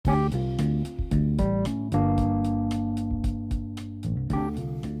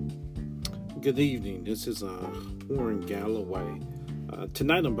Good evening. This is Warren Galloway.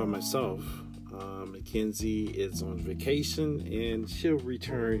 Tonight I'm by myself. Mackenzie is on vacation and she'll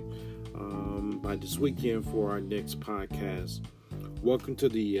return by this weekend for our next podcast. Welcome to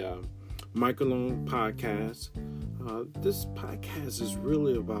the Microloan Podcast. This podcast is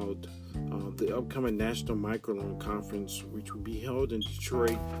really about the upcoming National Microloan Conference, which will be held in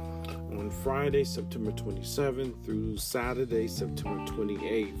Detroit on Friday, September 27th through Saturday, September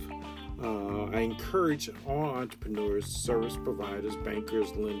 28th. I encourage all entrepreneurs, service providers,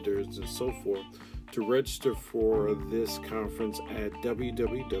 bankers, lenders, and so forth to register for this conference at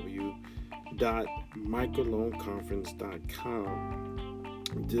www.microloanconference.com.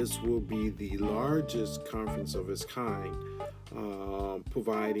 This will be the largest conference of its kind,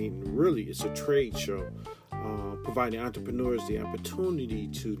 it's a trade show, providing entrepreneurs the opportunity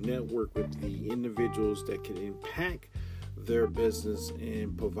to network with the individuals that can impact their business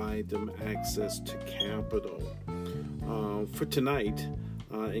and provide them access to capital. For tonight,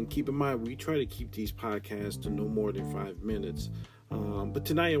 and keep in mind, we try to keep these podcasts to no more than 5 minutes. But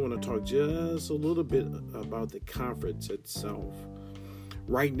tonight I want to talk just a little bit about the conference itself.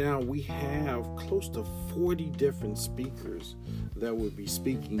 Right now, we have close to 40 different speakers that will be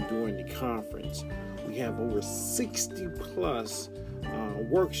speaking during the conference. We have over 60 plus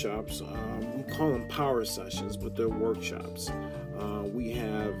workshops. We call them power sessions, but they're workshops. We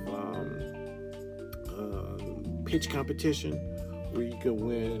have pitch competition where you can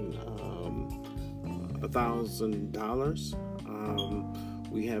win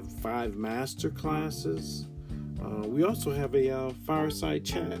 $1,000. We have 5 master classes. We also have a fireside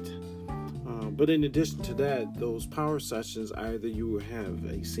chat. But in addition to that, those power sessions, either you will have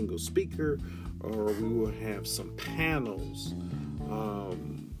a single speaker or we will have some panels.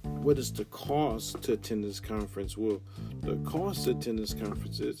 What is the cost to attend this conference? Well, the cost to attend this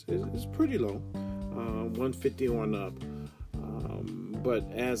conference is pretty low, $150 on up.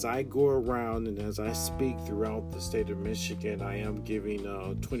 But as I go around and as I speak throughout the state of Michigan, I am giving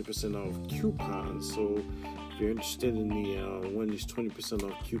 20% off coupons. So if you're interested in one of these 20%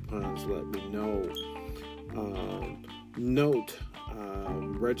 off coupons, let me know. Note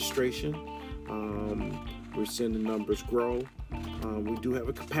registration. We're seeing the numbers grow. We do have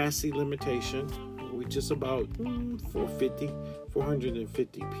a capacity limitation, which is about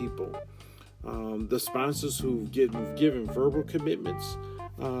 450 people. The sponsors who've given verbal commitments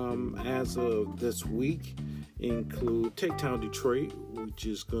as of this week include TechTown Detroit, which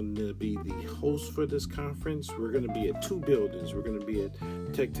is going to be the host for this conference. We're going to be at 2 buildings. We're going to be at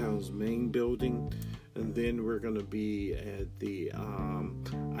TechTown's main building, and then we're going to be at the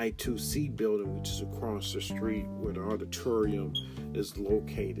I2C building, which is across the street where the auditorium is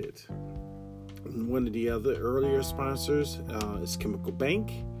located. And one of the other earlier sponsors is Chemical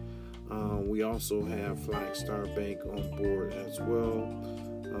Bank. We also have Flagstar Bank on board as well.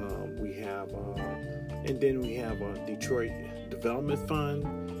 We have Detroit Development Fund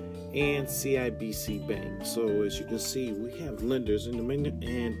and CIBC Bank. So as you can see, we have lenders and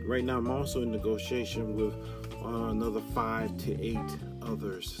right now I'm also in negotiation with another 5 to 8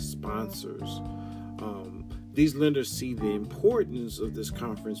 other sponsors. These lenders see the importance of this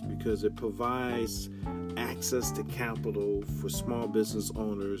conference because it provides access to capital for small business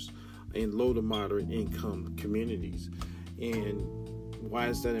owners in low to moderate income communities. And why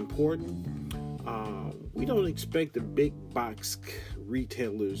is that important? We don't expect the big box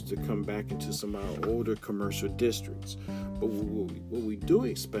retailers to come back into some of our older commercial districts. But what we do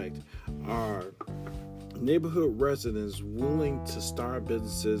expect are neighborhood residents willing to start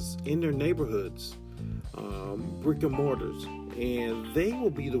businesses in their neighborhoods, brick and mortars, and they will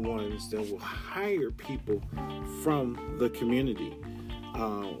be the ones that will hire people from the community.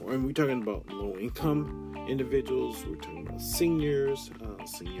 And we're talking about low-income individuals. We're talking about seniors,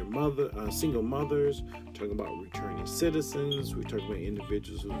 single mothers. We're talking about returning citizens. We're talking about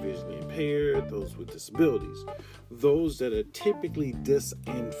individuals who are visually impaired, those with disabilities. Those that are typically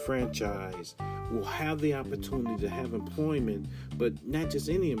disenfranchised will have the opportunity to have employment, but not just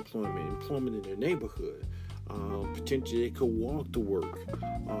any employment in their neighborhood. Potentially, they could walk to work.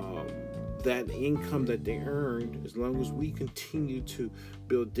 That income that they earned, as long as we continue to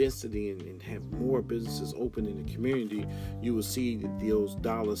build density and have more businesses open in the community, you will see that those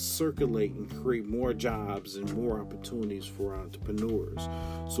dollars circulate and create more jobs and more opportunities for entrepreneurs.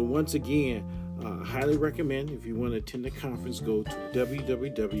 So once again, I highly recommend, if you want to attend the conference, go to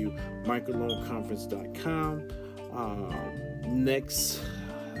www.microloanconference.com. Next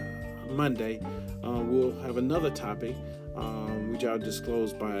Monday, we'll have another topic. which I'll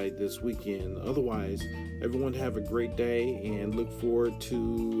disclose by this weekend. Otherwise, everyone have a great day and look forward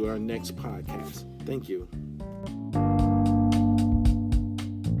to our next podcast. Thank you.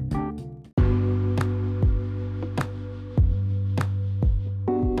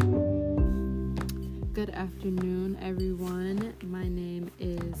 Good afternoon, everyone. My name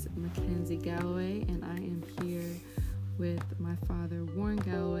is Mackenzie Galloway, and I am here with my father, Warren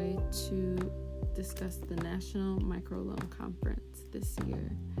Galloway, to discuss the National Microloan Conference this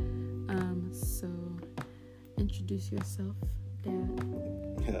year. So, introduce yourself,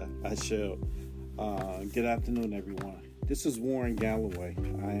 Dad. I shall. Good afternoon, everyone. This is Warren Galloway.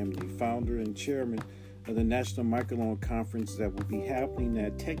 I am the founder and chairman of the National Microloan Conference that will be happening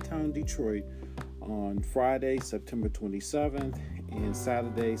at TechTown, Detroit on Friday, September 27th and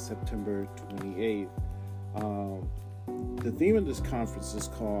Saturday, September 28th. The theme of this conference is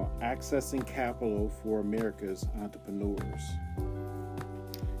called Accessing Capital for America's Entrepreneurs.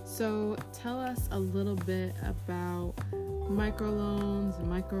 So tell us a little bit about microloans and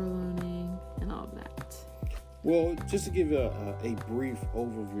microloaning and all of that. Well, just to give you a brief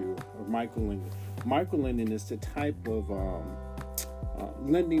overview of microlending. Microlending is the type of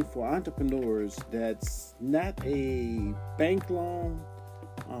lending for entrepreneurs that's not a bank loan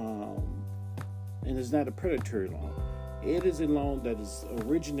and it's not a predatory loan. It is a loan that is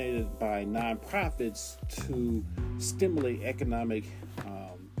originated by nonprofits to stimulate economic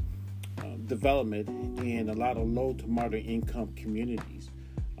development in a lot of low to moderate income communities.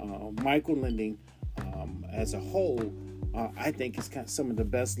 Microlending as a whole, I think is kind of some of the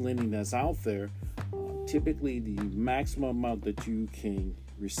best lending that's out there. Typically, the maximum amount that you can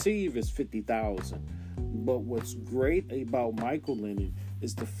receive is $50,000. But what's great about microlending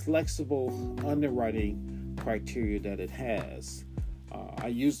is the flexible underwriting criteria that it has. I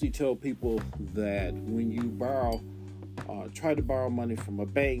usually tell people that when you try to borrow money from a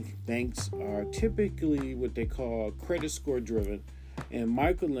bank, banks are typically what they call credit score driven, and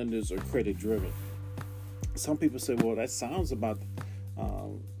microlenders are credit driven. Some people say, well, that sounds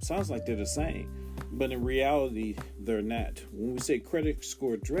like they're the same. But in reality, they're not. When we say credit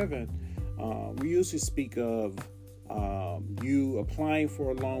score driven, we usually speak of you applying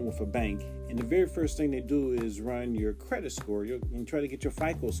for a loan with a bank, and the very first thing they do is run your credit score and try to get your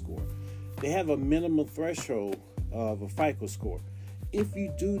FICO score. They have a minimum threshold of a FICO score. If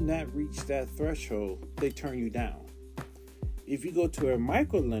you do not reach that threshold, they turn you down. If you go to a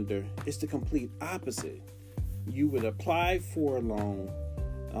microlender, it's the complete opposite. You would apply for a loan.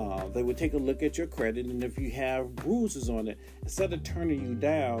 They would take a look at your credit, and if you have bruises on it, instead of turning you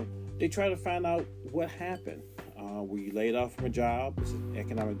down, they try to find out what happened. Were you laid off from a job? Was it an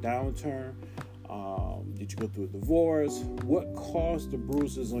economic downturn? Did you go through a divorce? What caused the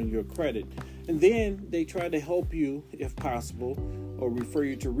bruises on your credit? And then they try to help you, if possible, or refer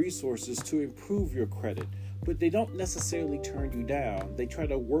you to resources to improve your credit. But they don't necessarily turn you down. They try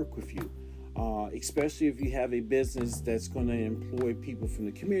to work with you. Especially if you have a business that's going to employ people from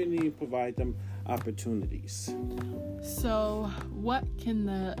the community and provide them opportunities. So, what can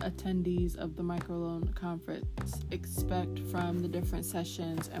the attendees of the Microloan Conference expect from the different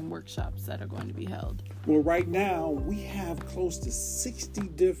sessions and workshops that are going to be held? Well, right now, we have close to 60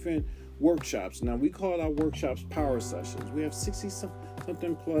 different workshops. Now, we call our workshops power sessions. We have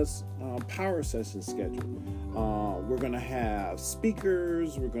 60-something plus power sessions scheduled. We're going to have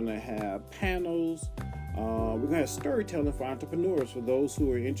speakers. We're going to have panels. We're going to have storytelling for entrepreneurs, for those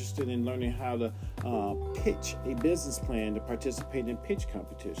who are interested in learning how to pitch a business plan to participate in pitch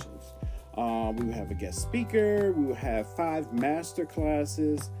competitions. We will have a guest speaker. We will have 5 master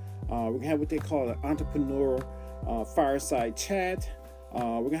classes. We're going to have what they call an entrepreneur fireside chat.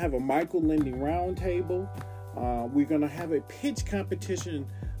 We're going to have a micro-lending roundtable. We're going to have a pitch competition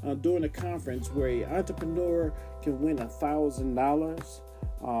during the conference where an entrepreneur can win $1,000.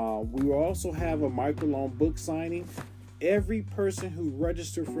 We will also have a microloan book signing. Every person who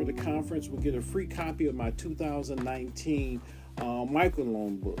registered for the conference will get a free copy of my 2019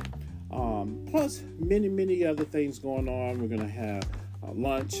 microloan book. Plus many, many other things going on. We're going to have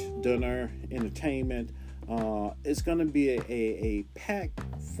lunch, dinner, entertainment. It's going to be a packed,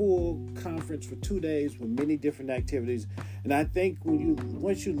 full conference for 2 days with many different activities. And I think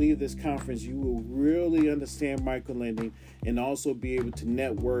once you leave this conference, you will really understand microlending and also be able to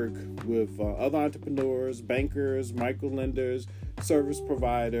network with other entrepreneurs, bankers, microlenders, service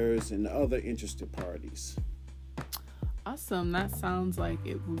providers, and other interested parties. Awesome. That sounds like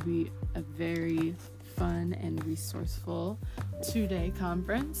it will be a very fun and resourceful 2-day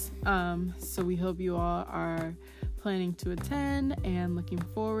conference. So we hope you all are planning to attend and looking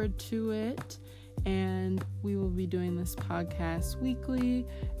forward to it. and we will be doing this podcast weekly,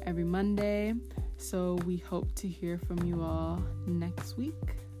 every Monday. So we hope to hear from you all next week,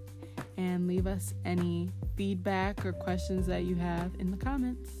 and leave us any feedback or questions that you have in the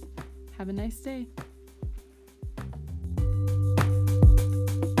comments. Have a nice day.